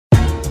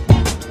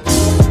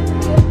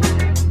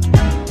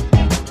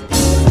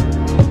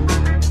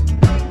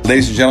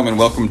Ladies and gentlemen,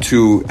 welcome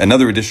to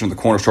another edition of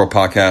the Corner Store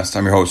Podcast.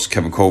 I'm your host,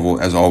 Kevin Koval,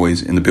 as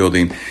always, in the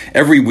building.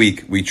 Every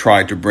week, we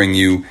try to bring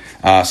you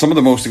some of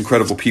the most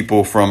incredible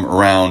people from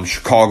around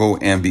Chicago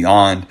and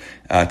beyond.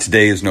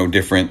 Today is no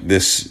different.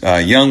 This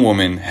young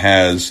woman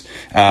has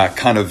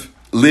kind of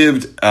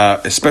lived,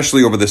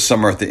 especially over this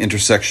summer, at the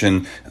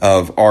intersection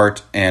of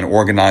art and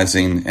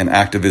organizing and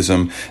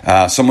activism.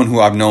 Someone who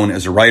I've known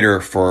as a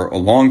writer for a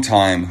long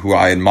time, who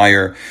I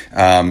admire.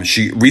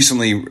 She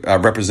recently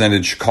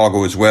represented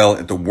Chicago as well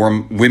at the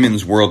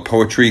Women's World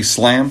Poetry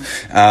Slam,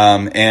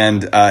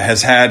 and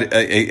has had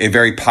a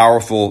very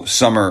powerful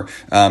summer,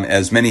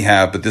 as many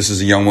have. But this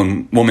is a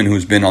young woman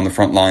who's been on the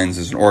front lines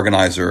as an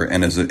organizer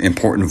and as an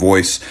important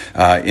voice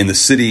in the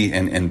city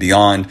and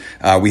beyond.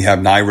 We have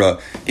Naira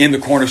in the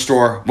Corner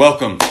Store.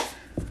 Welcome.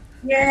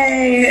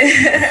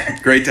 Yay.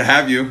 Great to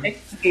have you. Thank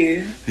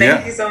you.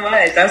 Thank you so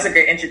much. That was a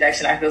great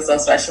introduction. I feel so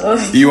special.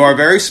 You are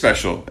very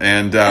special.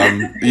 And,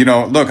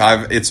 look,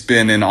 it's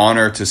been an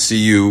honor to see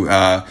you,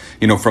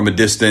 from a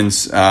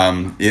distance,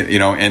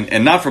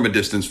 and not from a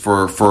distance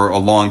for a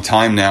long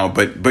time now,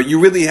 but you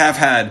really have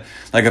had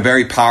like a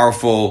very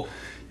powerful,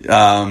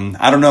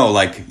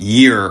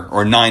 year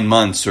or 9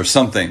 months or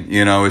something.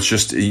 It's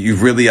just,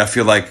 you've really, I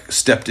feel like,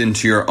 stepped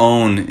into your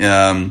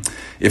own,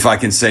 if I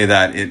can say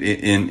that, you've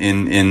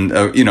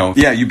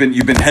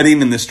been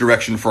heading in this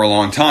direction for a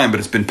long time, but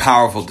it's been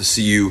powerful to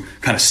see you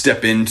kind of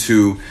step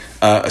into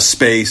a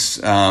space,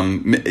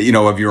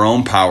 of your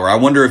own power. I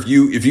wonder if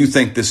you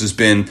think this has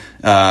been,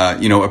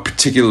 a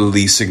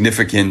particularly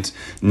significant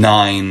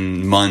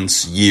 9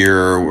 months,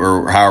 year,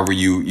 or however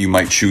you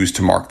might choose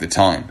to mark the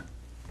time.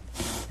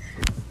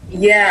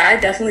 Yeah, I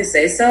definitely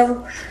say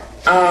so.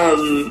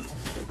 I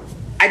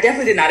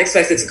definitely did not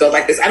expect it to go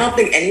like this. I don't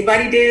think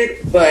anybody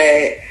did,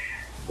 but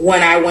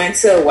when I went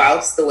to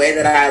WOWPS, the way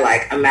that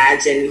I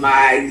imagined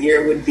my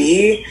year would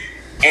be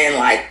and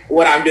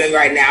what I'm doing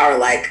right now are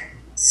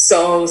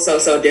so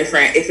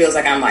different. It feels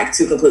like I'm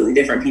two completely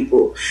different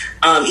people.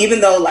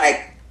 Even though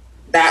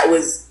that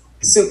was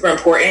super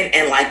important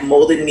and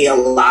molded me a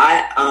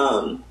lot.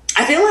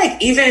 I feel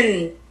like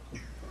even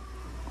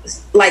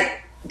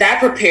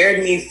that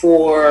prepared me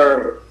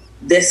for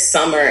this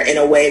summer in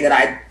a way that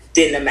I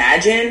didn't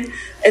imagine,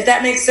 if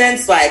that makes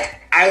sense.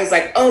 I was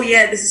oh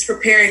yeah, this is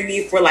preparing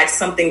me for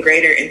something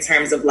greater in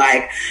terms of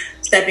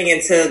stepping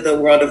into the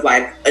world of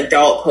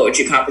adult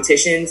poetry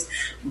competitions.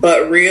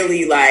 But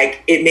really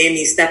it made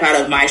me step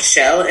out of my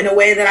shell in a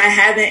way that I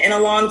haven't in a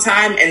long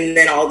time. And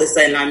then all of a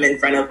sudden I'm in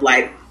front of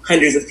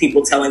hundreds of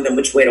people telling them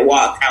which way to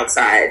walk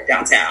outside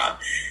downtown.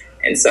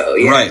 And so,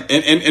 yeah. Right.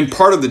 And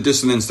part of the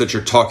dissonance that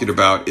you're talking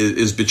about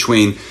is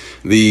between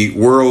the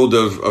world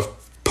of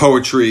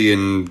poetry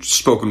and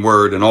spoken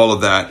word and all of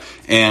that,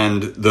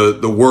 and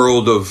the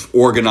world of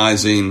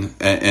organizing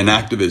and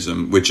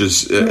activism, which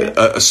is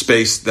a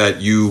space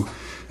that you,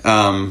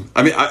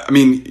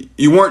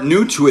 you weren't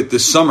new to it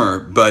this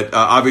summer, but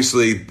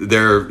obviously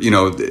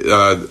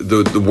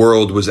the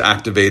world was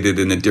activated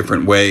in a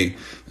different way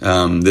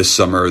this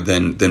summer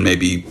than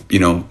maybe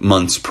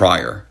months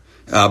prior.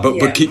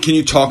 But can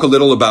you talk a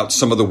little about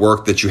some of the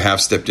work that you have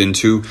stepped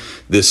into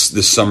this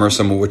summer,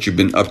 some of what you've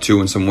been up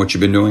to and some of what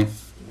you've been doing?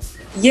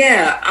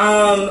 Yeah.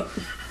 I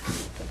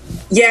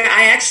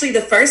actually, the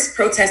first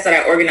protest that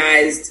I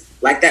organized,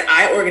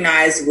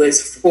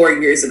 was 4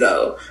 years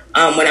ago,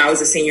 when I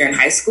was a senior in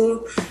high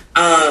school.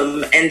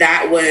 And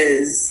that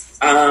was,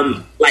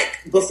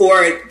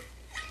 before,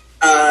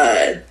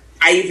 I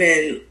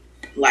even,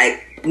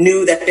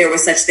 knew that there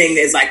was such thing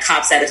as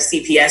cops out of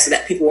CPS, so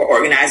that people were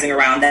organizing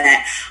around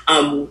that.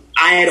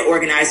 I had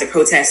organized a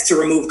protest to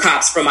remove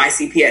cops from my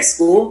CPS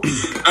school.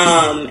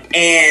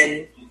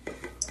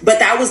 But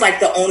that was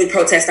the only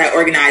protest I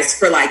organized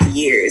for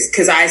years,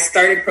 because I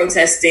started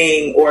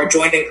protesting or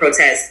joining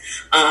protests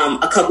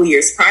a couple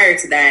years prior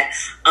to that.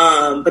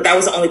 But that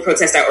was the only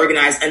protest I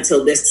organized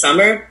until this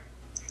summer.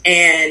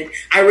 And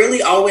I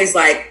really always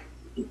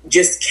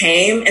just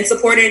came and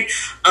supported.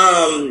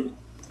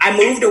 I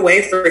moved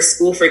away for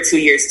school for 2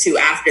 years too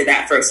after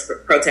that first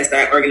protest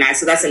that I organized.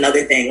 So that's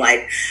another thing.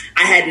 I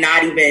had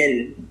not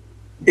even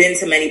been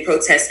to many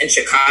protests in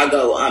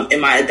Chicago in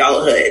my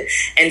adulthood.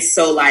 And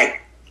so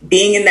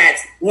being in that,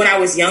 when I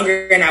was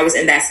younger and I was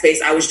in that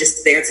space, I was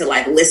just there to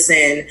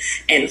listen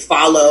and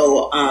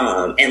follow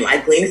and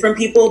glean from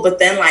people. But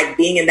then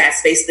being in that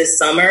space this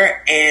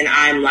summer, and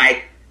I'm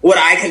what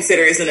I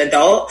consider as an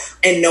adult,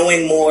 and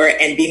knowing more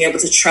and being able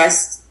to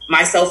trust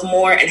myself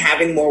more and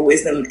having more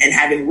wisdom and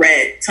having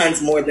read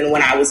tons more than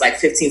when I was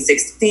 15,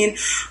 16.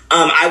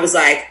 I was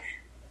I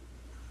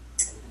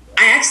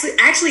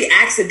actually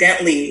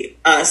accidentally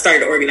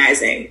started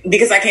organizing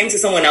because I came to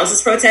someone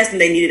else's protest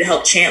and they needed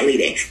help chant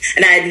leading.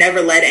 And I had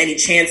never led any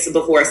chants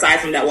before,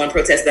 aside from that one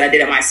protest that I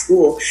did at my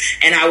school.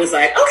 And I was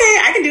okay,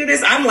 I can do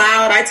this. I'm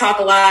loud. I talk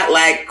a lot.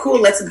 Cool,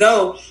 let's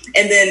go.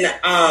 And then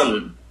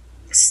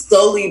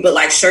slowly but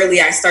like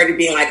surely I started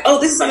being like, oh,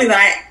 this is something that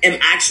I am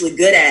actually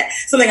good at,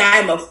 something I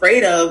am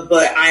afraid of,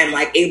 but I am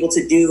like able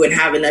to do and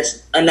have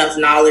enough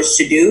knowledge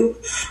to do.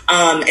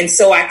 And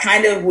so I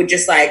kind of would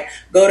just like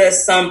go to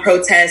some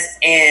protests,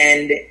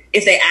 and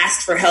if they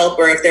asked for help,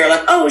 or if they're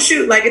like, oh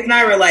shoot, like if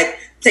Naira, like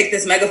take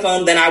this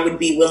megaphone, then I would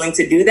be willing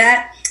to do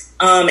that.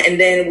 And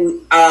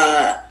then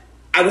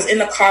I was in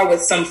the car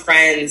with some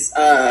friends,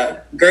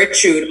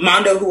 Gertrude,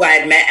 Mondo, who I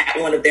had met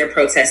at one of their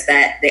protests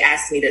that they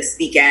asked me to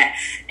speak at,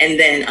 and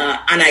then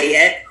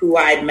Anayet, who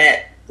I had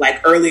met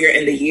like earlier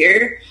in the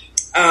year,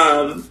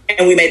 and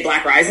we made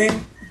Black Rising.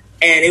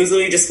 And it was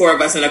literally just four of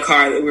us in a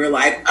car that we were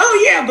like,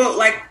 oh yeah, but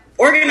like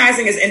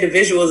organizing as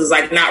individuals is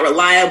like not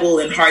reliable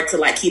and hard to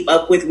like keep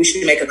up with. We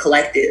should make a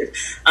collective.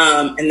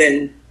 And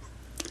then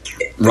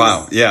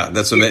wow, yeah,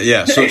 that's amazing.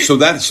 Yeah, so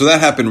that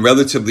happened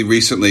relatively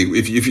recently.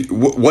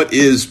 What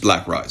is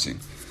Black Rising?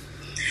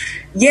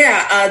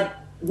 Yeah,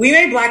 we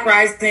made Black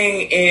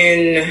Rising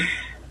in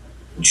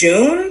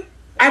June,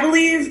 I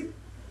believe.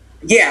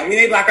 Yeah, we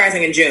made Black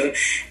Rising in June,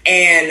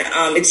 and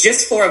it's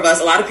just four of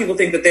us. A lot of people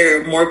think that there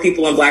are more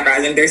people in Black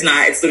Rising. There's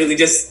not. It's literally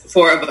just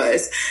four of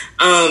us,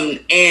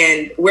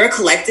 and we're a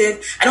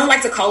collective. I don't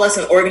like to call us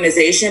an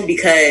organization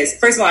because,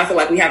 first of all, I feel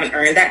like we haven't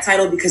earned that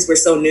title because we're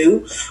so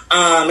new.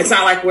 It's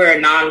not like we're a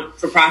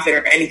non-for-profit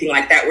or anything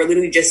like that. We're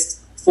literally just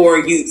four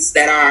youths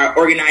that are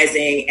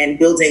organizing and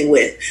building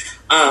with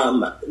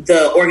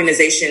the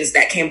organizations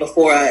that came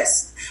before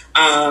us.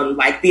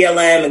 Like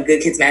BLM and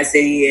Good Kids Mad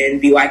City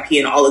and BYP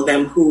and all of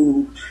them,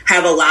 who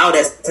have allowed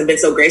us and been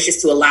so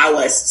gracious to allow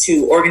us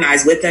to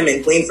organize with them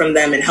and glean from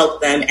them and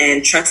help them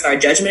and trust our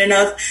judgment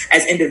enough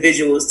as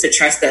individuals to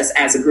trust us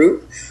as a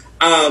group.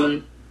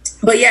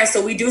 But yeah,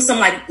 so we do some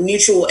like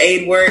mutual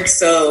aid work.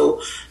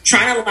 So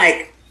trying to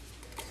like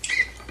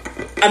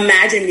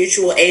imagine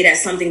mutual aid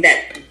as something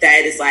that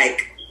is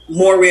like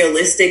more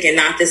realistic and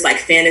not this like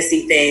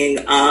fantasy thing,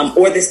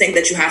 or this thing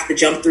that you have to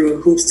jump through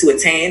hoops to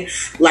attain.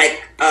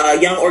 Like a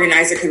young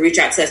organizer could reach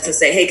out to us and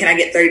say, hey, can I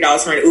get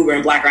 $30 for an Uber?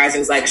 And Black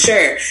Rising's like,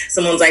 sure.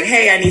 Someone's like,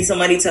 hey, I need some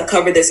money to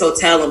cover this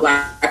hotel. And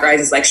Black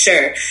Rising's like,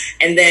 sure.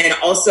 And then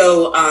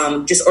also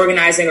just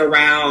organizing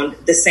around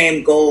the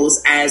same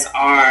goals as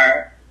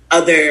our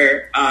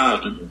other,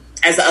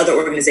 as the other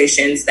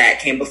organizations that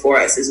came before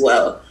us as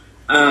well.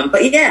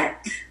 But yeah,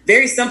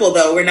 very simple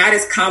though. We're not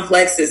as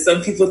complex as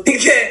some people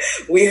think that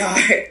we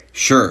are.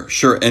 Sure.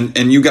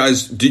 And you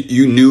guys,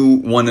 you knew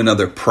one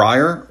another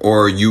prior,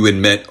 or you had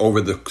met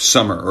over the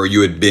summer, or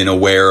you had been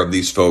aware of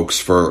these folks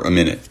for a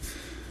minute?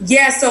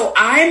 Yeah, so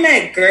I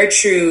met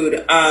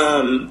Gertrude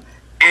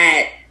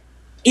at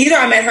either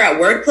I met her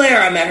at Wordplay or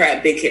I met her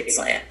at Big Kids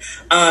Land.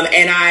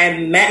 And I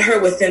met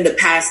her within the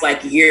past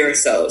like year or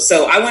so.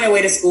 So I went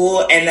away to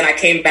school and then I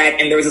came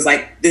back and there was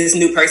this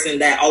new person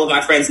that all of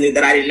my friends knew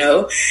that I didn't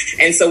know.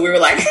 And so we were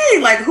like,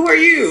 hey, like, who are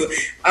you?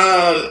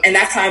 And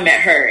that's how I met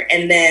her.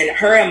 And then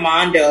her and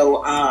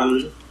Mondo,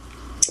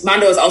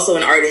 Mondo is also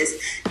an artist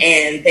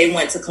and they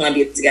went to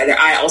Columbia together.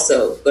 I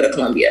also go to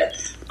Columbia.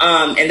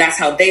 And that's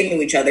how they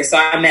knew each other. So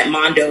I met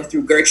Mondo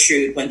through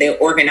Gertrude when they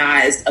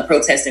organized a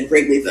protest in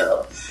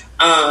Wrigleyville.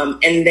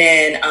 And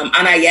then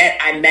Anayet,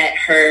 I met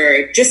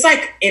her just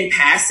like in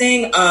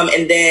passing.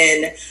 And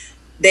then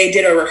they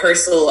did a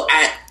rehearsal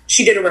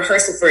she did a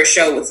rehearsal for a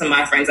show with some of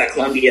my friends at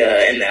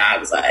Columbia. And then I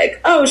was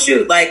like, oh,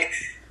 shoot, like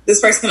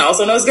this person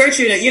also knows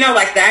Gertrude, you know,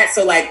 like that.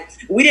 So like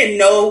we didn't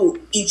know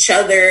each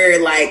other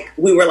like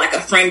we were like a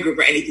friend group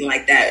or anything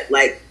like that.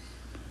 Like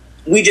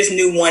we just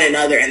knew one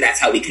another and that's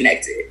how we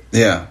connected.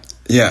 Yeah,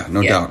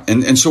 no doubt.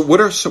 And so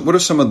what are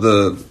some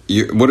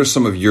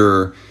of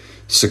your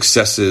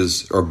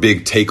successes or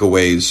big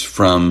takeaways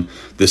from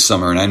this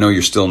summer? And I know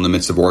you're still in the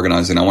midst of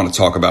organizing. I want to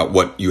talk about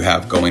what you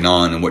have going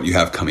on and what you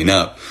have coming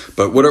up.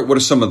 But what are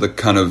some of the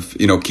kind of,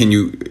 you know,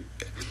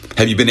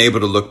 have you been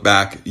able to look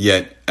back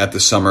yet at the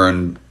summer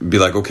and be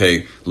like,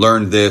 okay,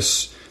 learned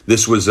this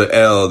was a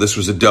L, this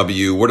was a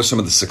W. What are some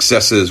of the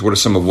successes? What are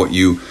some of what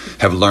you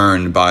have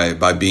learned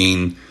by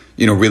being,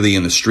 you know, really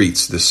in the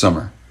streets this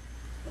summer?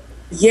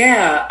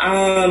 Yeah.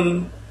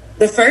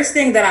 The first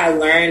thing that I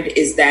learned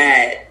is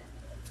that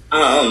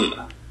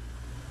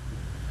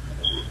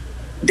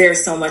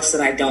there's so much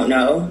that I don't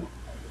know.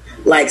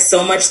 Like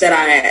so much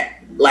that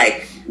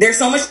there's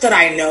so much that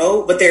I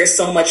know, but there's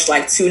so much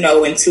like to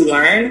know and to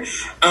learn.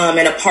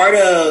 And a part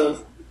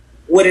of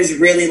what is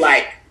really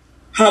like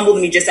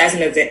humbled me just as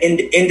an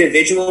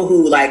individual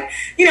who like,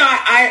 you know,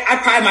 I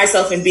pride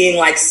myself in being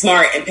like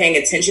smart and paying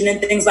attention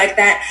and things like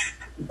that.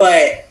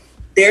 But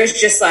there's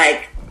just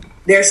like,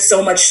 there's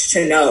so much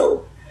to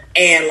know.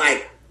 And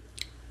like,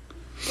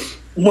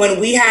 when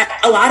we have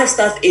a lot of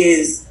stuff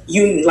is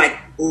you like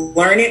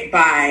learn it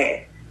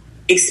by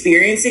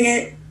experiencing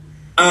it.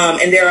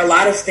 And there are a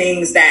lot of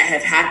things that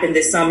have happened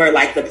this summer,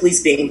 like the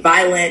police being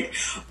violent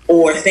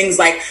or things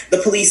like the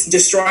police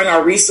destroying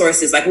our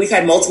resources. Like we've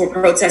had multiple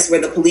protests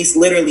where the police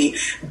literally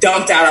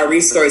dumped out our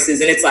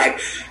resources. And it's like,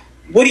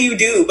 what do you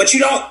do? But you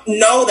don't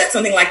know that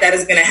something like that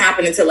is going to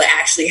happen until it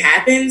actually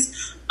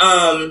happens.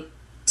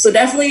 So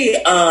definitely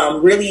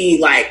really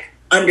like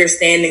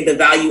understanding the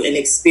value in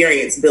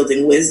experience,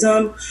 building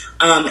wisdom,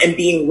 and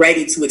being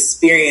ready to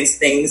experience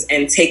things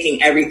and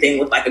taking everything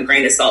with like a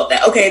grain of salt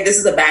that, okay, this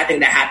is a bad thing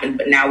that happened,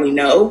 but now we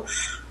know.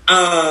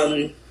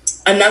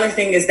 Another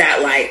thing is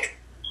that like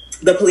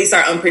the police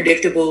are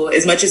unpredictable.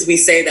 As much as we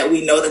say that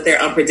we know that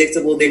they're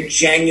unpredictable, they're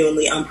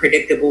genuinely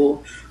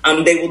unpredictable.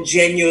 They will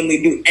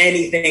genuinely do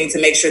anything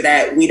to make sure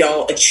that we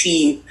don't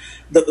achieve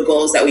the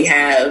goals that we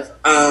have.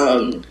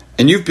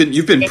 And you've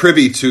been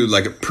privy to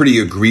like pretty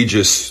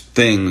egregious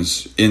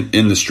things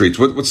in the streets.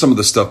 What's some of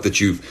the stuff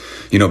that you've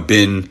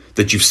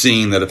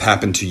seen that have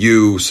happened to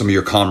you, some of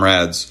your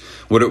comrades?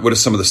 What is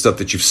some of the stuff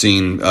that you've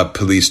seen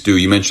police do?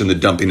 You mentioned the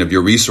dumping of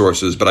your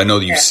resources, but I know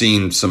that you've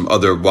seen some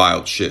other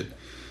wild shit.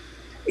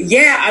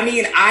 Yeah, I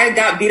mean, I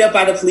got beat up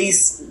by the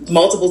police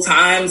multiple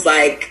times,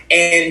 like,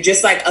 and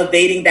just like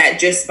evading that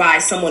just by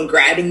someone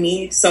grabbing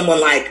me, someone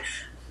like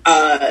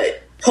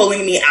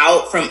pulling me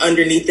out from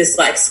underneath this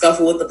like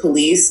scuffle with the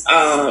police.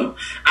 I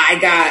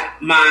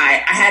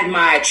had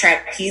my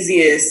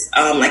trapezius,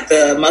 like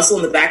the muscle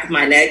in the back of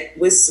my neck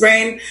was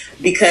sprained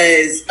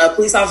because a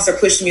police officer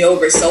pushed me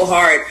over so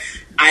hard.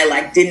 I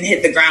like didn't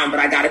hit the ground,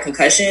 but I got a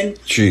concussion.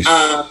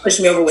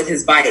 Pushed me over with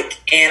his bike,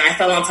 and I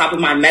fell on top of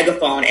my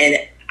megaphone, and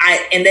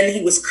then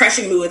he was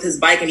crushing me with his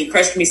bike, and he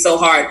crushed me so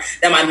hard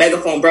that my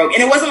megaphone broke.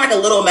 And it wasn't like a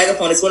little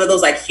megaphone; it's one of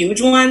those like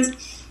huge ones,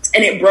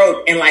 and it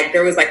broke. And like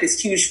there was like this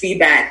huge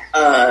feedback,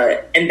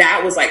 and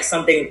that was like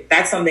something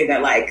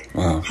that like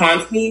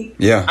haunts me.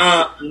 Yeah,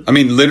 I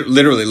mean,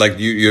 literally, like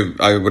you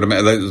I would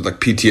imagine like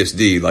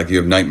PTSD, like you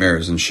have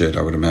nightmares and shit.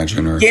 I would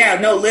imagine, or yeah,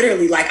 no,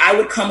 literally, like I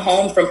would come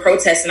home from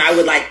protests and I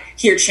would like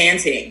hear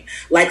chanting,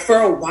 like for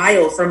a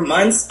while, for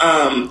months.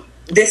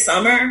 This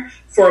summer.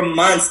 For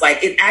months,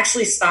 like it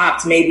actually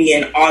stopped maybe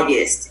in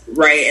August,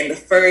 right? And the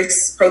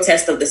first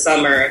protest of the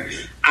summer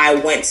I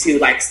went to,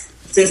 like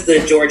since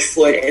the George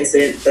Floyd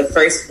incident, the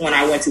first one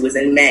I went to was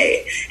in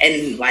May.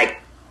 And like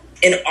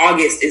in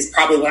August is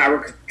probably when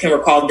I can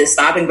recall this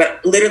stopping.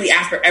 But literally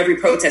after every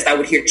protest, I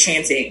would hear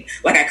chanting,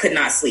 like I could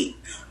not sleep.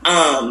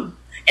 And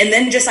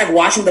then just like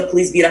watching the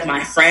police beat up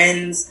my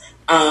friends,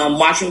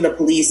 watching the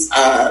police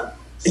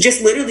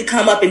just literally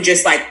come up and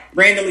just like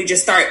randomly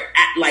just start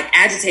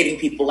agitating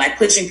people, like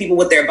pushing people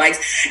with their bikes.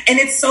 And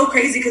it's so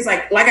crazy because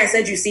like I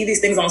said, you see these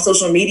things on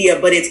social media,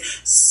 but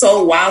it's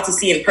so wild to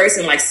see in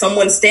person, like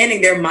someone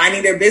standing there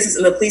minding their business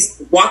and the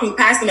police walking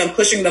past them and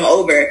pushing them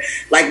over,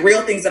 like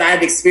real things that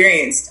I've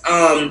experienced.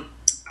 A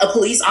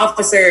police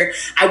officer,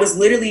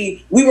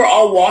 we were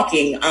all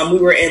walking. We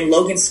were in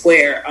Logan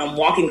Square,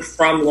 walking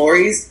from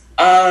Lori's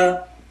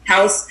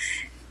house.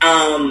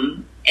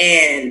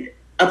 And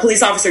a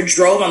police officer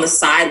drove on the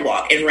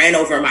sidewalk and ran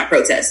over my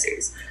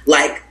protesters,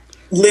 like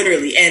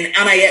literally. And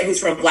Anayette, who's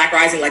from Black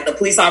Rising, like the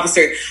police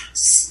officer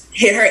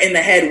hit her in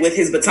the head with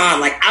his baton,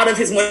 like out of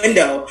his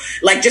window,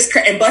 like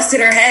and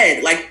busted her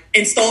head, like,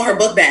 and stole her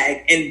book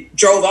bag and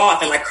drove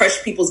off and like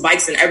crushed people's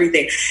bikes and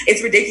everything.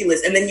 It's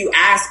ridiculous. And then you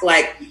ask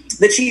like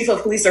the chief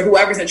of police or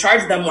whoever's in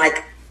charge of them,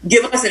 like,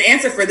 give us an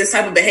answer for this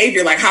type of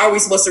behavior. Like, how are we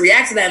supposed to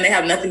react to that? And they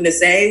have nothing to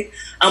say.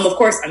 Of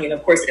course they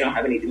don't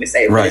have anything to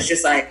say. But it's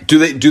just like, do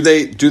they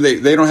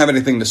don't have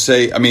anything to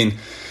say? I mean,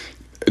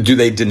 do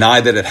they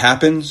deny that it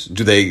happens?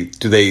 Do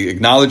they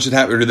acknowledge it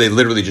happened, or do they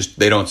literally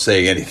they don't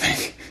say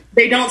anything?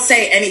 They don't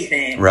say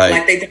anything. Right.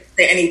 Like they don't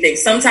say anything.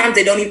 Sometimes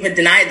they don't even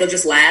deny it. They'll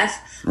just laugh.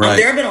 Right.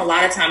 There have been a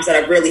lot of times that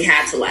I've really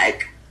had to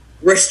like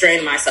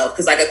restrain myself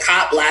because like a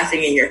cop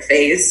laughing in your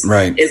face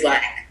is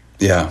like,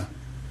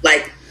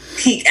 like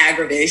peak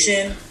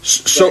aggravation.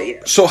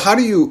 So how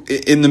do you,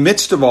 in the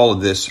midst of all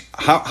of this,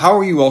 how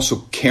are you also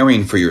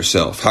caring for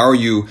yourself? How are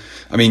you,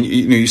 I mean,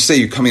 you say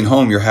you're coming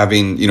home, you're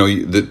having,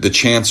 the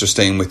chants are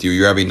staying with you,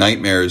 you're having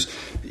nightmares,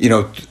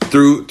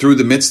 through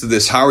the midst of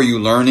this, how are you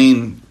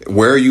learning?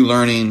 Where are you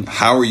learning?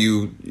 How are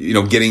you,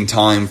 getting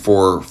time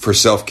for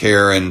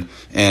self-care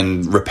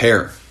and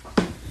repair?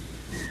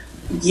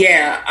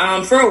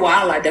 Yeah. For a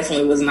while, I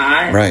definitely was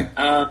not. Right.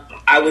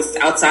 I was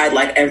outside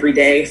like every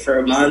day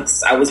for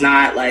months. I was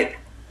not like,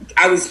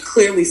 I was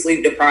clearly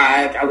sleep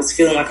deprived. I was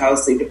feeling like I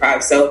was sleep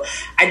deprived. So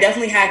I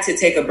definitely had to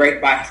take a break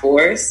by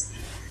force,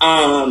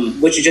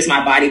 which is just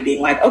my body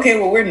being like, okay,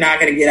 well, we're not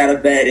going to get out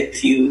of bed.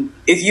 If you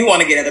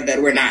want to get out of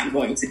bed, we're not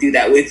going to do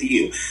that with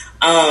you.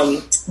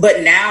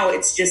 But now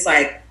it's just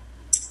like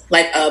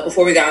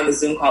before we got on the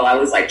Zoom call, I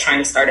was like trying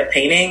to start a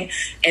painting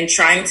and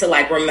trying to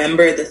like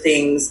remember the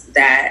things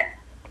that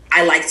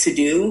I like to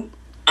do,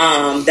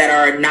 that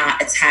are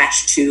not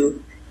attached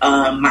to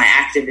my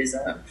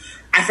activism.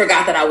 I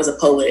forgot that I was a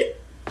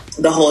poet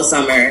the whole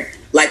summer.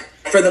 Like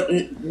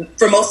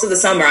for most of the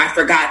summer, I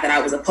forgot that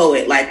I was a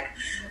poet. Like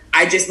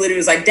I just literally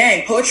was like,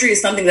 dang, poetry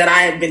is something that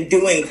I have been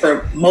doing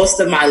for most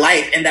of my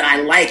life and that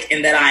I like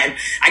and that I'm,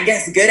 I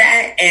guess, good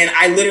at. And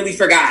I literally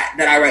forgot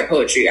that I write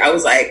poetry. I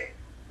was like,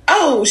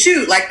 oh,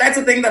 shoot, like that's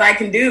a thing that I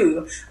can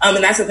do.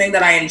 And that's a thing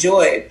that I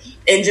enjoy.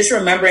 And just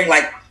remembering,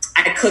 like,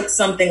 I cooked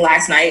something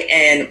last night,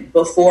 and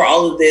before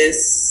all of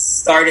this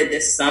started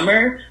this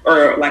summer,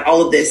 or like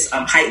all of this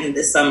heightened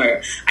this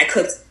summer, I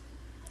cooked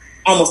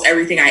almost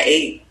everything I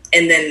ate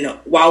And then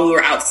while we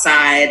were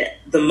outside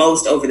the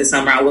most over the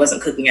summer, I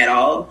wasn't cooking at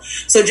all.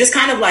 So just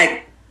kind of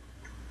like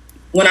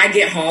when I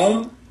get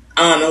home,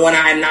 and when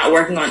I'm not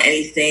working on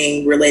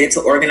anything related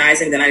to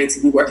organizing, then I need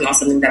to be working on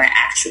something that I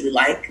actually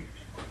like,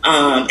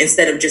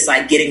 instead of just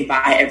like getting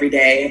by every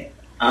day,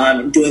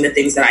 doing the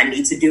things that I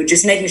need to do,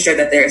 just making sure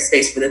that there is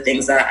space for the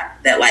things that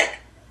like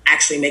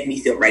actually make me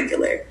feel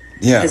regular.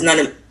 Yeah. Because none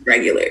of it's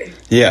regular.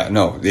 Yeah,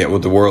 no. Yeah. Well,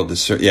 the world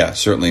is,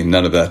 certainly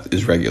none of that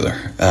is regular.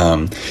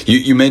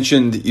 You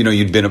mentioned,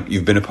 you've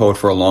been a poet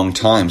for a long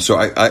time. So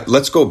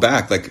let's go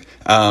back. Like,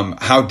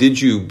 how did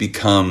you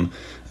become,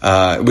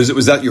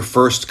 was that your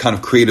first kind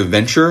of creative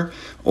venture,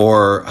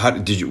 or how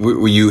did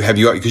you,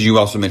 because you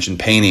also mentioned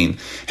painting,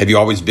 have you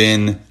always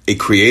been a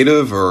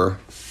creative, or?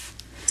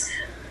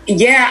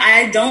 Yeah,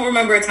 I don't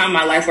remember a time in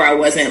my life where I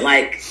wasn't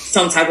like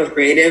some type of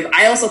creative.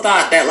 I also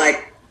thought that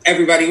like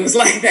everybody was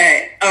like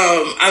that.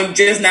 I'm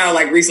just now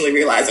like recently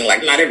realizing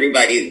like not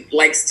everybody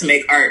likes to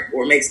make art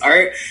or makes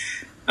art.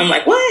 I'm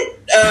like, what?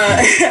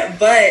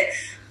 But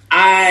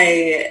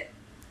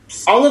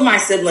all of my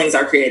siblings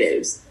are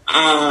creatives.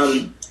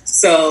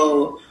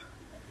 So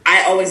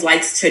I always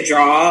liked to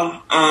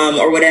draw,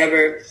 or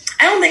whatever.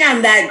 I don't think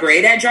I'm that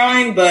great at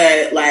drawing,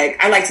 but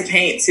like I like to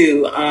paint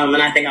too.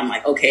 And I think I'm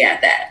like okay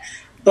at that.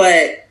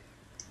 But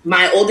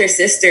my older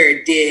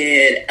sister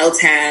did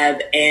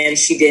LTAB, and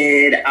she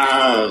did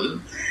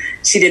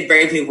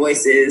Brave New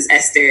Voices,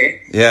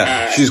 Esther.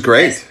 Yeah, she's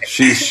great.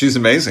 Esther. She's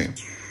amazing.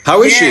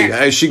 How is she?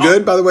 Is she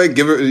good, by the way?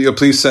 Give her,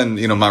 please send,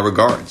 my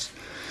regards.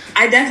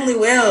 I definitely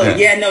will.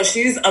 Yeah, no,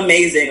 she's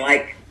amazing.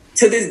 Like,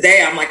 to this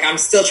day, I'm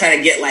still trying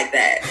to get like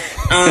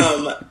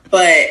that.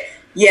 But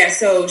yeah,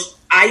 so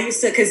I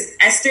used to, because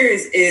Esther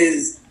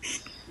is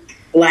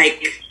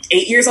like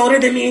 8 years older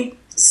than me.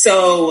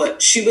 So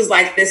she was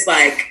like this,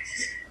 like,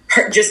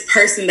 just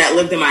person that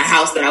lived in my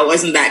house that I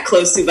wasn't that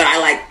close to, but I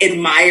like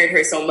admired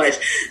her so much.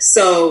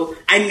 So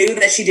I knew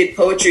that she did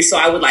poetry. So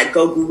I would like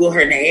go Google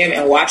her name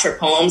and watch her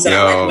poems, and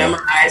I like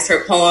memorized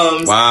her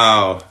poems.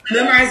 Wow. I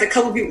memorized a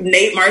couple people,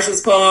 Nate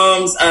Marshall's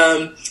poems,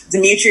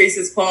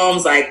 Demetrius's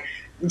poems, like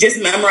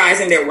just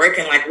memorizing their work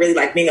and like really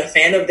like being a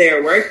fan of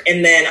their work.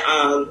 And then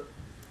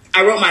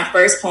I wrote my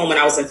first poem when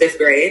I was in 5th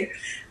grade.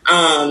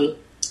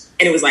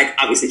 And it was like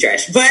obviously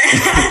trash, but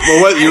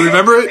well, what, you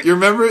remember it? You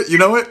remember it? You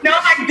know it? No,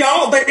 I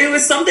don't. But it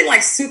was something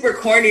like super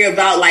corny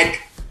about like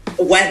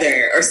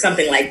weather or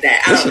something like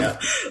that. I don't know.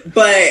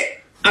 But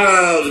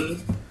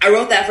I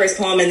wrote that first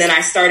poem, and then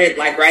I started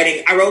like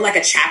writing. I wrote like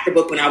a chapter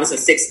book when I was in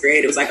 6th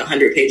grade. It was like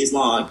 100 pages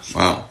long.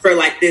 Wow. For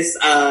like this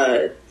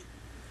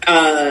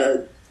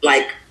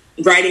like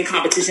writing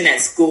competition at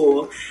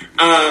school,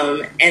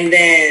 and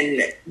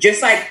then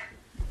just like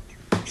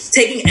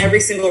taking every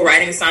single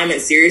writing assignment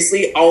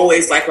seriously,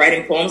 always like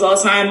writing poems all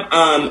the time.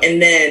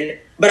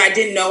 But I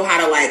didn't know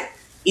how to like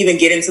even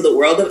get into the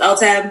world of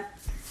LTAB.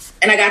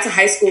 And I got to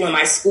high school, and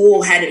my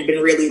school hadn't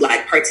been really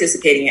like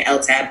participating in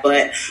LTAB.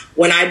 But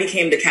when I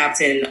became the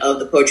captain of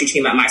the poetry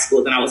team at my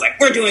school, then I was like,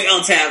 we're doing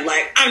LTAB.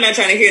 Like, I'm not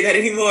trying to hear that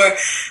anymore.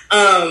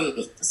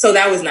 So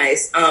that was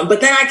nice. But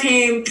then I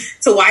came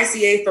to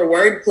YCA for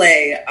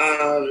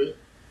wordplay.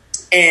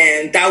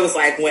 And that was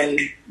like when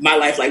my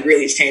life like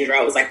really changed, where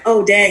I was like,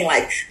 oh dang,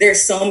 like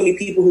there's so many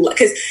people who like,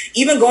 because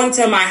even going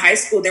to my high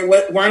school, there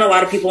weren't a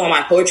lot of people on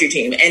my poetry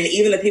team. And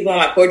even the people on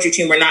my poetry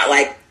team were not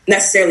like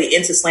necessarily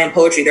into slam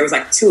poetry. There was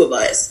like 2 of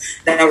us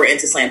that were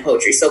into slam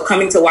poetry. So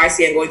coming to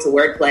YCA and going to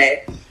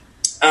wordplay,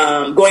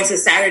 going to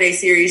Saturday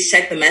series,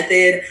 Check the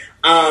Method,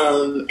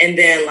 and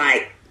then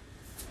like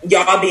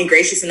y'all being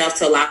gracious enough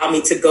to allow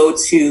me to go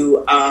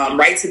to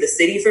Write to the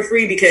City for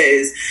free,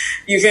 because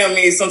you feel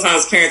me,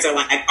 sometimes parents are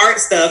like art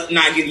stuff,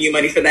 not giving you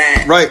money for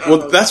that. Right.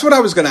 Well, that's what I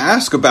was going to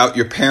ask about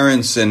your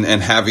parents and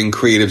having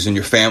creatives in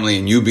your family,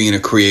 and you being a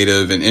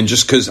creative, and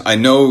just because I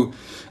know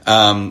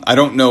I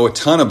don't know a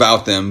ton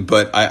about them,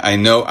 but I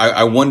know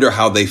I wonder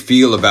how they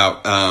feel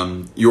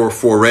about your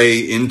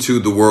foray into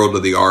the world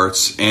of the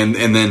arts, and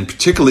then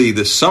particularly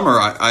this summer,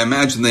 I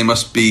imagine they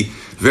must be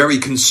very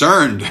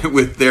concerned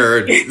with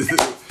their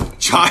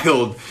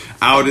child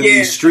out in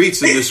these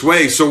streets in this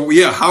way. So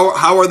yeah,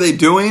 how are they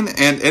doing?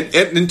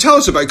 And tell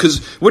us about it,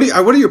 because what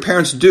do your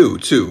parents do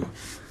too?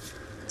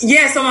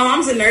 Yeah, so my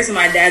mom's a nurse and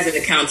my dad's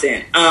an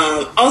accountant.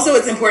 Also,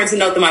 it's important to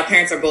note that my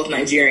parents are both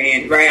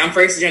Nigerian, right? I'm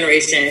first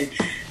generation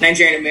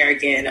Nigerian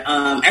American.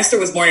 Esther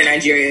was born in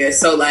Nigeria,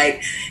 so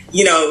like,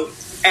 you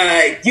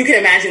can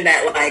imagine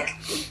that like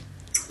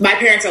my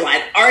parents are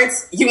like,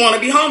 arts, you want to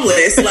be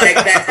homeless, like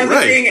that type of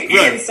thing.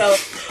 Right. And so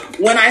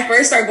when I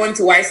first started going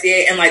to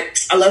YCA, and like,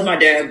 I love my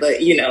dad, but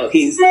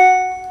he's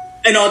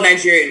an old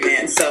Nigerian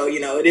man, so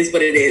it is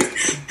what it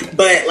is.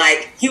 But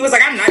like, he was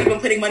like, I'm not even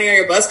putting money on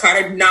your bus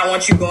card. I do not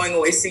want you going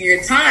and wasting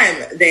your time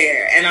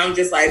there. And I'm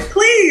just like,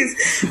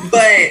 please.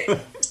 But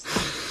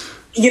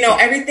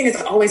everything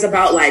is always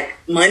about like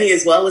money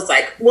as well. It's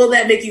like, will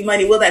that make you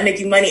money? Will that make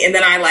you money? And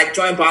then I like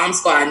joined Bomb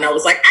Squad, and I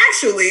was like,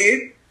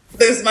 actually,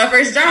 this is my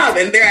first job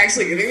and they're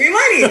actually giving me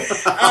money.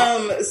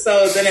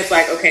 So then it's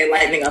like, okay,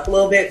 lightening up a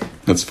little bit.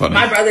 That's funny.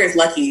 My brother is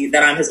lucky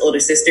that I'm his older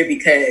sister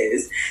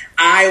because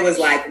I was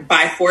like,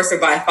 by force or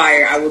by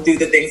fire, I will do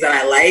the things that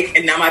I like.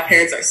 And now my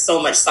parents are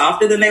so much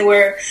softer than they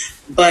were.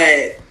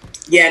 But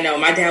yeah, no,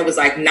 my dad was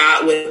like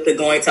not with the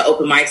going to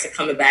open mics and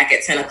coming back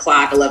at 10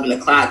 o'clock, 11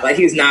 o'clock. Like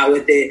he was not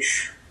with it.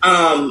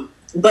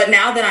 But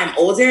now that I'm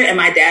older and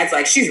my dad's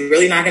like, she's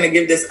really not going to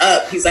give this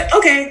up. He's like,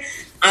 okay.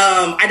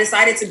 I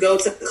decided to go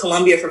to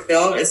Columbia for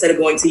film instead of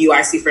going to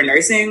UIC for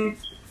nursing,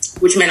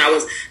 which meant I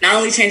was not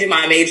only changing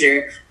my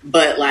major,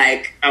 but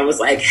like I was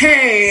like,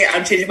 hey,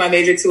 I'm changing my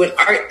major to an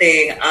art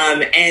thing.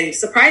 And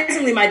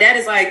surprisingly, my dad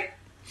is like,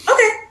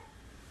 okay,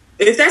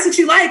 if that's what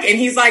you like. And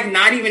he's like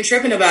not even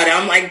tripping about it.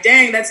 I'm like,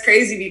 dang, that's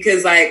crazy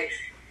because like,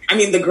 I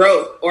mean, the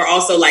growth or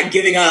also like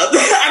giving up.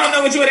 I don't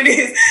know which one it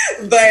is,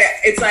 but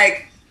it's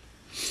like,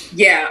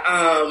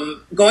 yeah,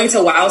 going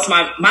to Wiles,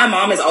 my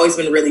mom has always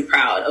been really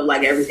proud of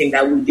like everything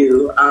that we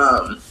do.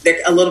 They're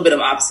a little bit of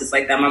opposites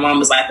like that. My mom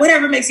was like,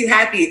 whatever makes you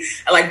happy.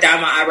 I like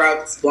dye my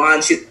eyebrows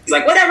blonde. She's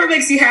like, whatever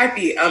makes you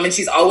happy. And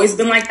she's always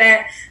been like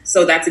that.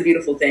 So that's a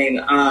beautiful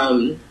thing.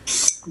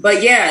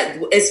 But yeah,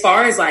 as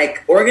far as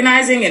like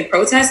organizing and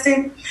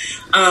protesting,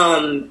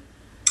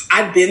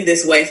 I've been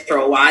this way for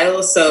a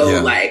while.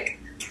 So like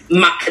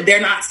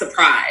they're not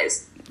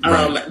surprised.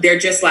 Right. They're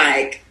just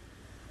like,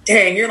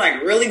 dang, you're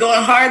like really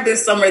going hard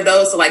this summer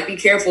though. So like, be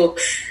careful.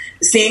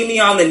 Seeing me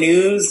on the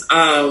news,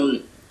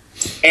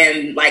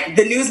 and like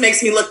the news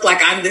makes me look like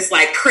I'm this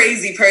like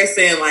crazy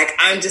person. Like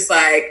I'm just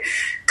like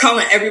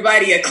calling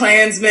everybody a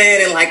Klansman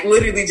and like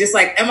literally just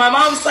like, and my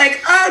mom's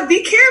like,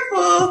 be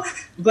careful.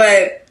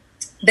 But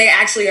they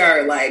actually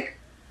are like,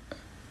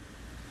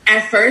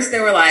 at first they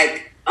were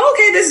like,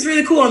 okay, this is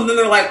really cool. And then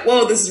they're like,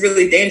 whoa, this is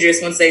really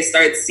dangerous once they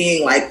start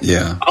seeing like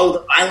all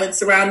the violence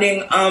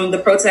surrounding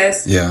the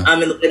protests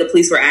and the way the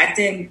police were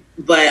acting.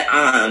 But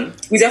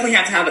we definitely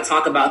have to have a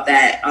talk about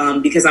that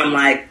because I'm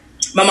like,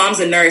 my mom's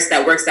a nurse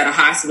that works at a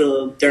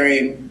hospital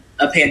during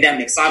a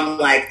pandemic. So I'm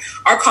like,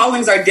 our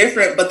callings are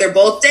different, but they're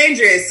both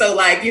dangerous. So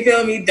like, you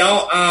feel me?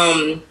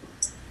 Don't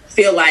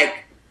feel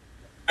like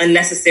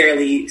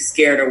unnecessarily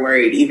scared or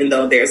worried, even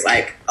though there's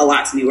like a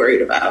lot to be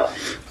worried about.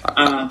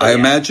 I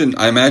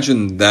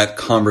imagine that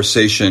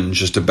conversation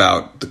just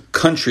about the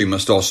country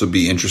must also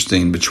be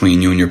interesting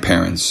between you and your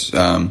parents.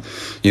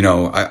 You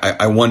know,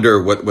 I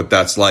wonder what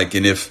that's like,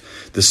 and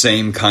if the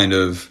same kind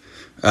of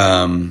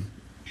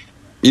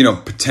you know,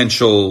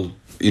 potential,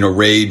 you know,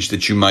 rage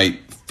that you might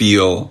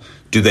feel,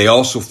 do they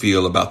also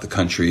feel about the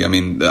country? I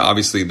mean,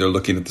 obviously they're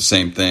looking at the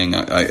same thing.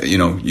 You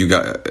know, you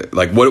got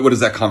like, what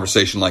is that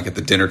conversation like at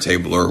the dinner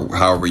table or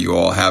however you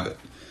all have it?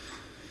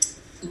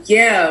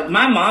 Yeah,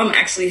 my mom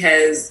actually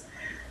has,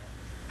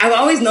 I've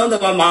always known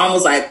that my mom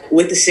was like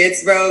with the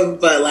shits, bro,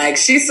 but like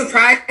she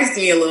surprised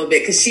me a little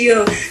bit because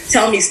she'll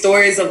tell me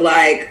stories of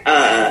like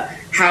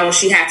how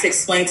she had to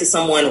explain to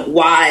someone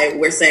why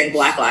we're saying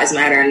Black Lives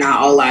Matter and not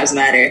All Lives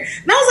Matter.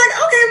 And I was like,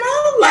 okay,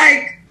 mom,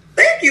 like,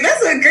 thank you.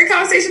 That's a great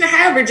conversation to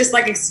have. Or just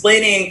like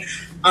explaining,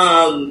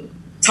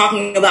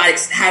 talking about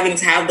having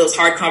to have those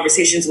hard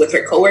conversations with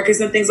her coworkers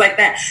and things like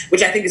that,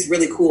 which I think is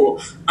really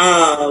cool.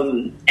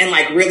 And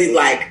like really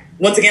like,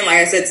 once again, like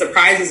I said,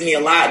 surprises me a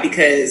lot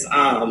because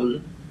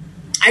I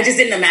just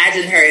didn't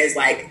imagine her as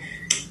like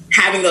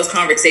having those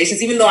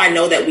conversations, even though I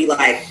know that we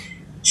like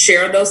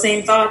share those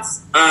same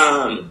thoughts.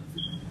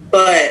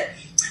 But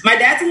my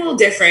dad's a little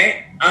different.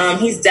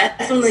 He's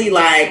definitely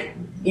like,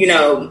 you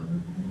know,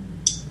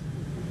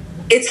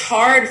 it's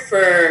hard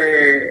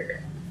for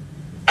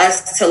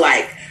us to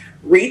like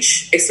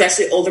reach,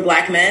 especially older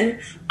Black men,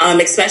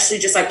 especially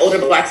just like older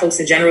Black folks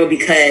in general,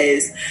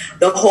 because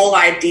the whole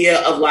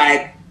idea of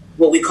like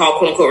what we call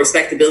quote unquote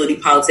respectability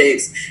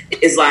politics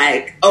is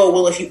like, oh,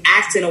 well, if you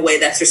act in a way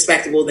that's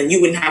respectable, then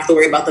you wouldn't have to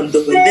worry about them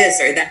doing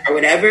this or that or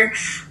whatever.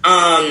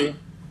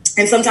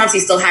 And sometimes he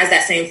still has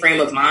that same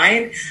frame of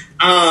mind.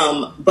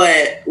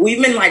 But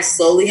we've been like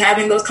slowly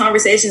having those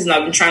conversations, and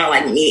I've been trying to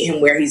like meet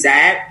him where he's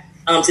at.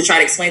 To try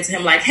to explain to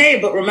him like, hey,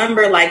 but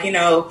remember, like, you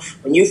know,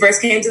 when you first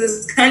came to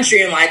this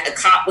country and like a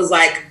cop was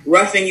like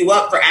roughing you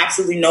up for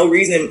absolutely no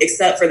reason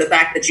except for the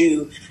fact that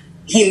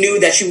he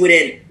knew that you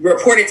wouldn't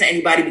report it to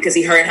anybody because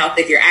he heard how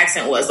thick your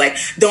accent was. Like,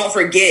 don't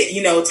forget,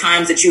 you know,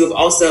 times that you have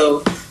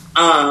also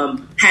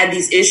had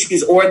these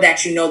issues, or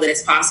that you know that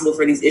it's possible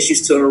for these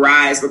issues to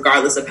arise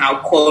regardless of how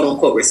quote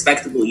unquote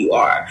respectable you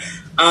are.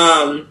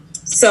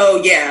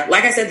 So yeah,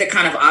 like I said, they're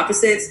kind of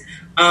opposites.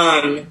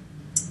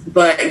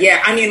 But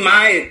yeah, I mean,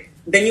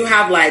 then you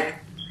have like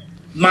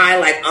my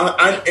like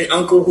aunt and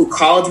uncle who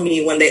called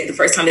me when the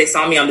first time they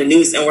saw me on the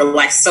news and were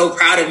like so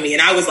proud of me,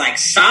 and I was like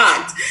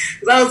shocked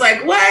because I was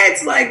like,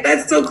 what? Like,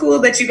 that's so cool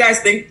that you guys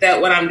think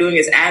that what I'm doing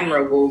is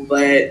admirable.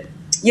 But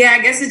yeah,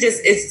 I guess it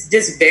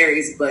just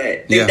varies, but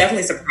it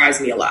definitely surprised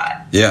me a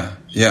lot. Yeah.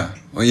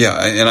 Well,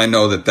 yeah, and I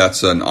know that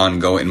that's it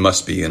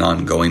must be an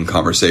ongoing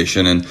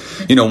conversation, and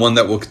you know, one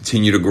that will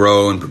continue to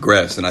grow and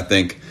progress. And I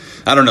think,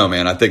 I don't know,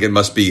 man. I think it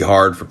must be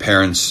hard for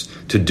parents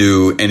to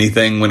do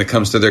anything when it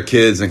comes to their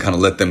kids and kind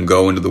of let them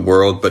go into the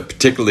world, but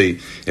particularly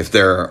if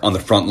they're on the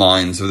front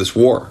lines of this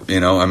war.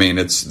 I mean,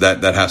 it's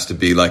that has to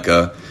be like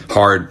a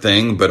hard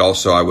thing, but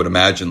also I would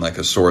imagine like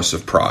a source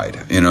of pride.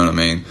 You know what I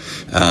mean?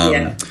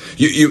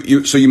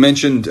 So you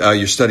mentioned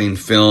you're studying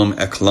film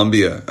at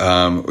Columbia.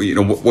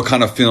 What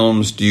kind of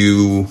films do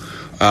you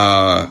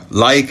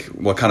like?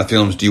 What kind of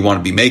films do you want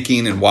to be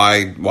making, and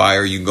why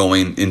are you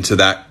going into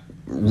that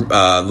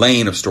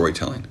lane of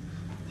storytelling?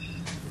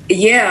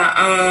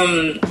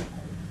 I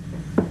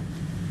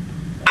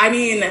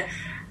mean,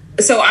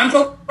 so I'm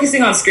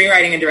focusing on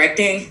screenwriting and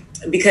directing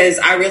because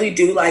I really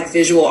do like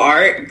visual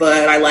art,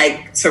 but I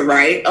like to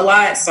write a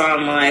lot. So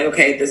I'm like,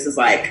 okay, this is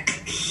like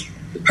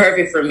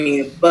perfect for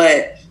me.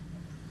 But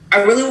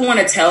I really want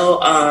to tell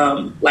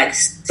like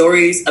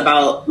stories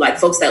about like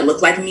folks that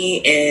look like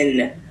me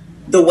in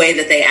the way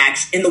that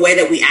in the way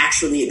that we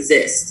actually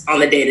exist on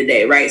the day to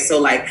day, right? So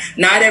like,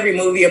 not every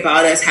movie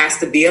about us has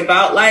to be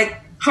about like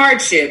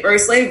hardship or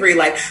slavery.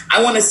 Like,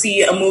 I want to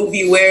see a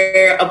movie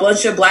where a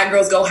bunch of Black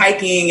girls go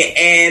hiking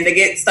and they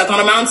get stuck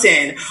on a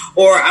mountain,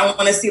 or I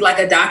want to see like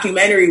a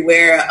documentary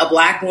where a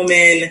Black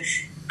woman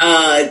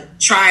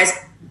tries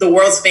the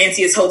world's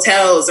fanciest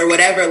hotels or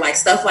whatever, like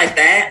stuff like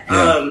that.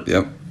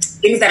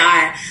 Things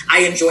that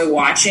I enjoy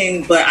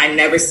watching, but I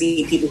never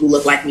see people who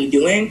look like me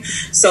doing.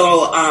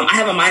 So I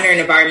have a minor in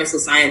environmental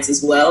science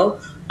as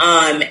well.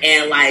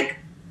 And like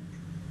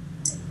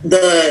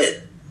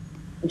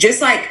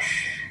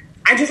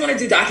I just want to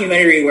do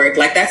documentary work.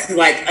 Like, that's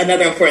like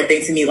another important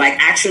thing to me, like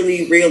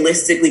actually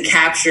realistically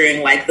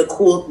capturing like the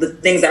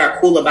things that are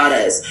cool about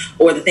us,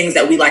 or the things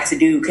that we like to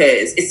do.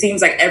 Cause it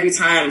seems like every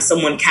time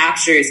someone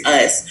captures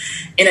us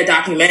in a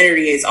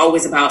documentary, it's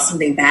always about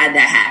something bad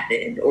that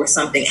happened or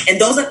something.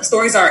 And those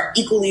stories are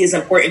equally as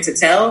important to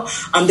tell.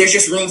 There's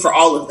just room for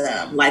all of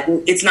them. Like,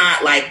 it's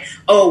not like,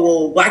 oh,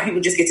 well, Black people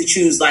just get to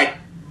choose like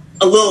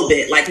a little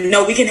bit. Like,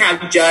 no, we can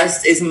have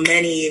just as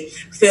many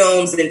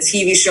films and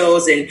TV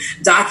shows and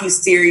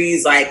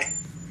docuseries. Like,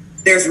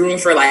 there's room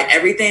for like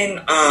everything.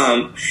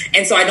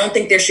 And so I don't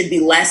think there should be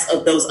less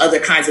of those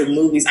other kinds of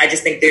movies. I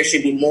just think there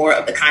should be more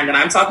of the kind that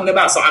I'm talking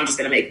about. So I'm just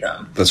going to make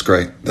them. That's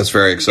great. That's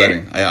very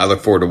exciting. Yeah. I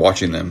look forward to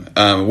watching them.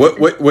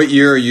 What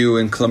year are you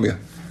in Columbia?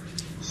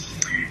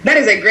 That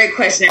is a great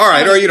question. All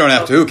right, or you don't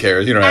have to. Who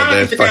cares? You don't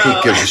have to.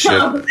 Who gives a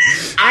shit?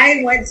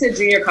 I went to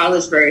junior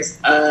college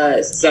first.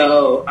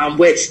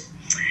 Which,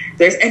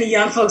 there's any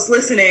young folks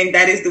listening,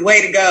 that is the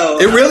way to go.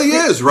 It really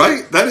is,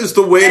 right? That is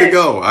the way to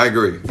go. I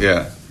agree.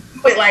 Yeah.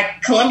 But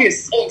like, Columbia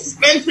is so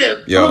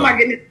expensive. Yo. Oh my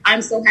goodness.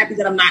 I'm so happy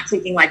that I'm not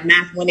taking like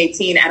Math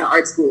 118 at an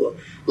art school.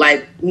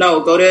 Like,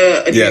 no, go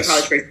to a junior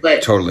college first.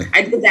 But totally.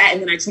 I did that,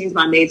 and then I changed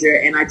my major,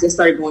 and I just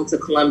started going to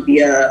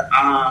Columbia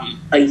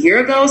a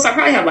year ago. So I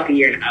probably have like a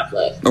year and a half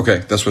left. Okay,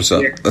 that's what's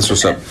up. That's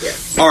what's up. Yeah.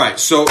 All right,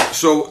 so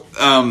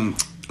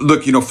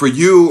look, for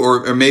you,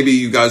 or maybe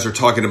you guys are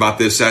talking about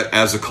this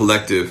as a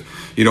collective.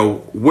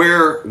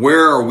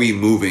 Where are we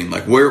moving?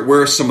 Like,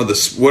 where are some of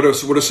the what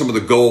are some of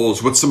the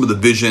goals? What's some of the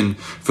vision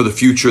for the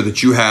future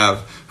that you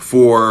have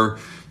for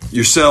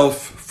yourself,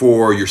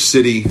 for your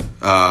city,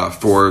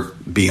 for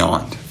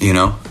beyond?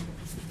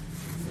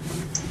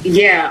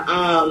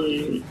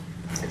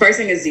 First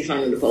thing is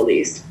defunding the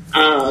police.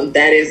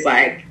 That is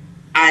like,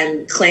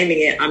 I'm claiming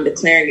it. I'm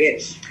declaring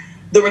it.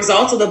 The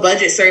results of the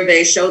budget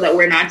survey show that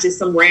we're not just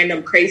some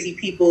random crazy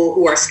people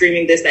who are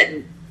screaming this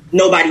thing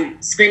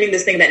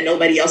that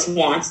nobody else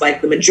wants.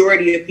 Like,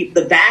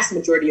 the vast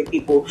majority of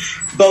people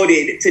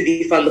voted to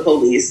defund the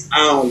police.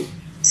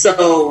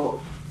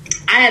 So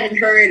I haven't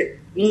heard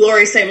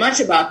Lori say much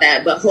about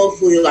that, but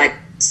hopefully like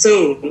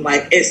soon,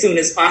 like as soon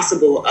as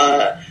possible,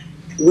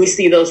 we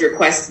see those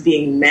requests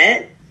being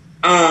met.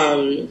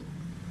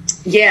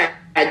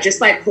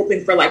 Just like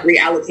hoping for like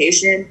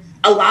reallocation.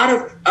 A lot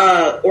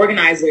of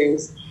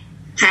organizers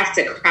have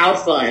to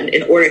crowdfund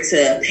in order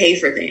to pay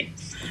for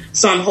things.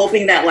 So I'm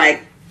hoping that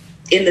like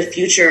in the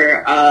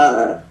future,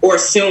 or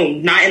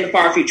soon, not in the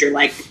far future,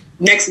 like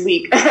next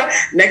week,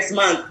 next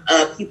month,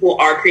 people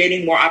are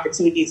creating more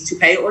opportunities to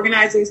pay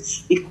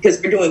organizers, because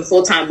we're doing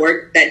full-time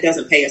work that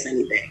doesn't pay us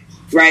anything,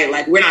 right?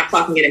 Like, we're not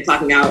clocking in and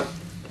clocking out,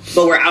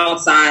 but we're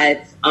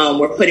outside,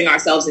 we're putting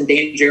ourselves in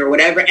danger or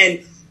whatever.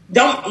 And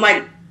don't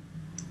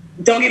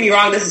get me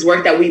wrong, this is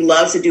work that we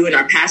love to do and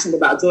are passionate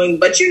about doing,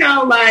 but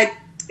like,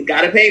 you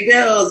gotta pay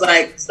bills,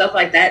 like stuff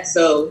like that.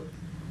 So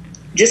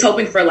just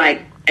hoping for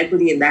like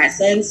equity in that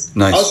sense.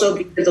 Nice. Also,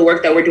 because the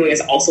work that we're doing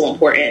is also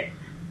important.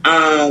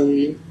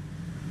 Trying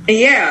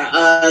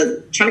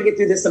to get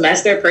through the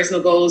semester,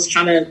 personal goals,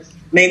 trying to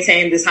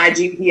maintain this high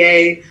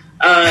GPA,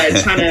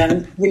 trying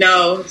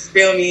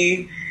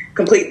to,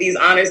 complete these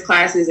honors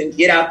classes and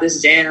get out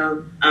this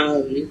jam.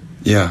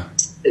 Yeah.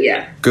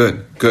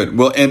 Good.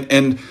 Well,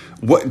 and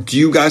what do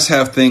you guys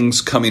have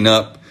things coming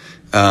up?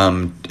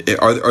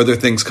 Are there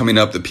things coming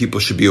up that people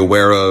should be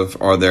aware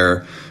of? Are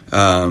there,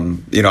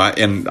 and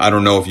I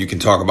don't know if you can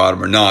talk about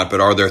them or not,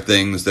 but are there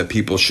things that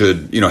people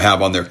should,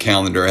 have on their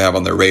calendar, have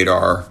on their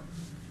radar?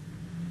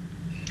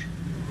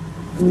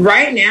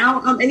 Right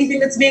now, anything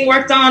that's being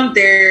worked on,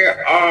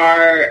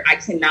 I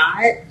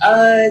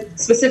cannot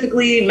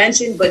specifically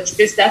mention, but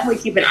just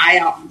definitely keep an eye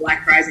out on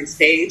Black Rising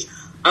stage.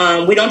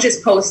 We don't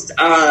just post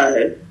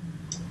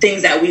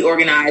things that we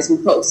organize. We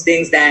post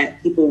things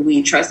that people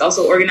we trust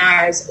also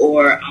organize,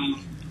 or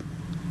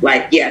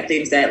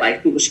things that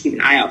like people should keep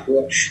an eye out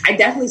for. I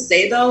definitely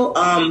say though,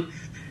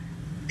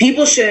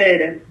 people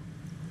should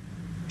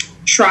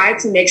try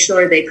to make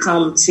sure they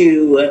come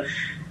to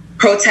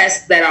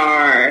protests that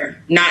are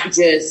not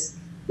just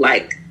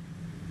like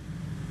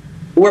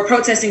we're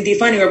protesting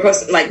defunding, or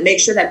make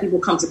sure that people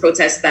come to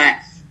protests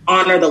that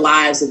honor the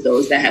lives of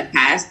those that have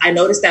passed. I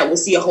noticed that we'll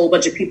see a whole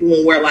bunch of people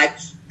when we're like,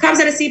 cops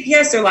at a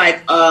CPS are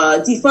like,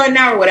 defund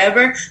now or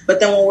whatever. But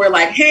then when we're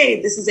like, hey,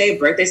 this is a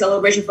birthday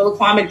celebration for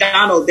Laquan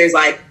McDonald, there's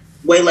like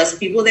way less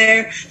people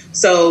there.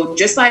 So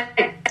just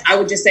like, I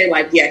would just say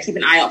like, yeah, keep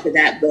an eye out for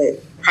that,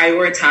 but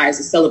prioritize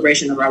the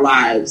celebration of our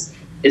lives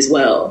as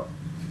well.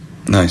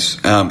 Nice.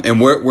 And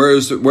where are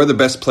the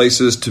best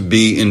places to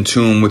be in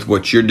tune with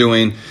what you're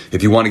doing,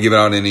 if you want to give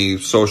out any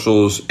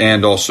socials,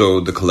 and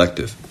also the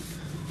collective?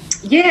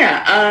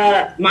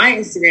 Yeah, my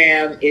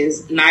Instagram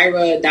is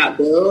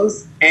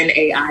naira.bills,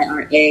 naira.bills.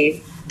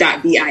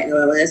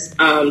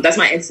 That's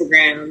my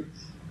Instagram.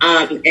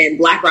 And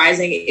Black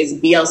Rising is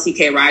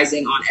BLCK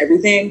Rising on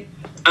everything.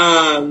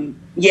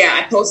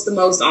 I post the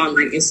most on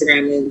like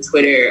Instagram and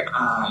Twitter,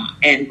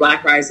 and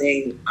Black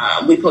Rising,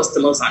 we post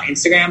the most on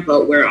Instagram,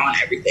 but we're on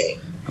everything.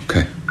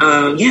 Okay.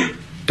 Yeah.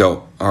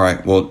 Dope. All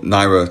right. Well,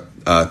 Naira,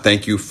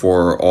 thank you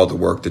for all the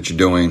work that you're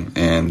doing,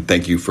 and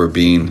thank you for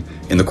being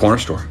in the Corner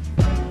Store.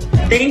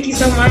 Thank you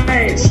so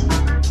much.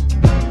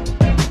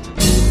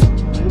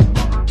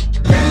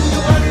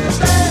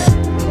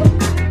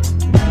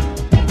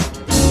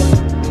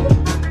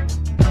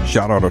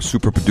 Shout out our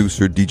super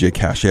producer, DJ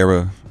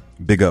Cashera.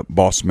 Big up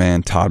boss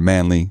man Todd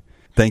Manley.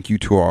 Thank you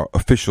to our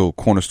official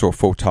Corner Store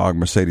photog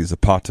Mercedes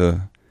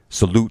Zapata.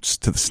 Salutes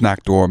to the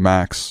Snack Door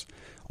Max.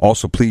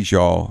 Also, please,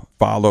 y'all,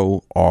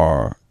 follow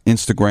our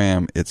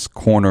Instagram. It's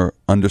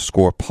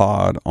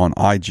corner_pod on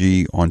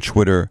IG, on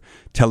Twitter.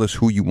 Tell us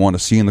who you want to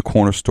see in the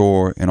Corner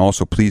Store. And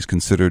also, please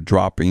consider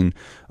dropping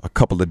a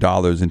couple of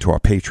dollars into our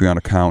Patreon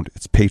account.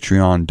 It's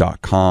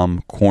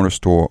patreon.com,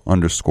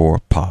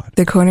 cornerstore_pod.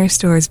 The Corner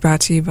Store is brought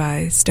to you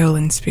by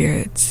Stolen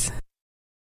Spirits.